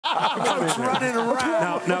Coach running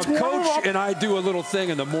around. Now, Coach and I do a little thing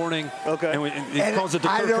in the morning. Okay. And he calls it the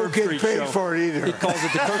Kirkland Street Show. I don't get paid for it either. He calls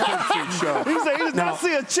it the Kirkland Street Show. He said he does not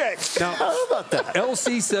see a check. Now, how about that?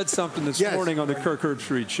 LC said something this morning on the Kirkland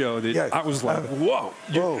Street Show that I was like, whoa.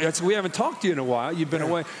 We haven't talked to you in a while. You've been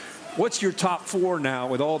away. What's your top four now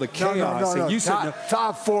with all the chaos? No. And you said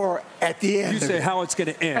top four at the end. You say how it's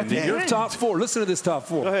going to end. Your top four. Listen to this top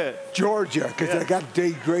four. Go ahead. Georgia, because they got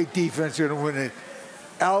great defense, going to win it.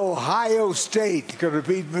 Ohio State going to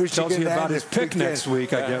beat Michigan. Tells you about his pick next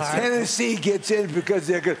week, I guess. Tennessee gets in because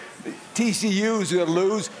they're going. TCU is going to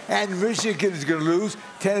lose, and Michigan is going to lose.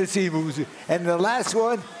 Tennessee moves in. And the last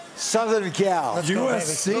one, Southern Cal.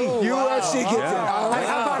 USC. USC gets in. How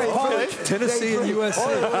about it? Tennessee and USC.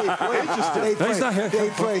 They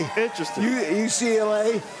play. Interesting.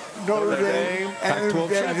 UCLA, Notre Dame, and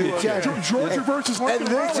Georgia versus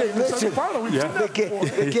Lincoln Riley in the semifinal.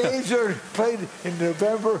 The games are played in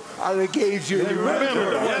November are the games you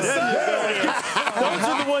remember. Those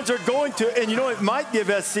are the ones that are going to, and you know, it might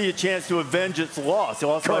give SC a chance to avenge its loss.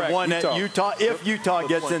 They'll also have one at Utah if Utah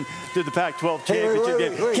gets into the Pac-12 championship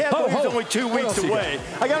game. Can't believe it's only 2 weeks away.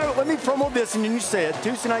 Let me promote this, and then you say it.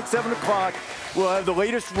 Tuesday night, 7 o'clock. We'll have the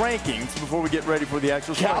latest rankings before we get ready for the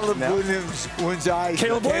actual Caleb Williams wins eyes.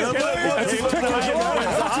 Caleb Williams. That's his pick and draw.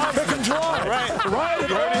 That's his pick and draw. Right.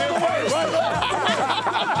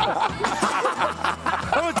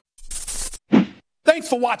 Thanks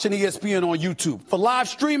for watching ESPN on YouTube. For live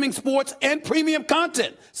streaming, sports, and premium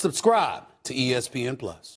content, subscribe to ESPN+.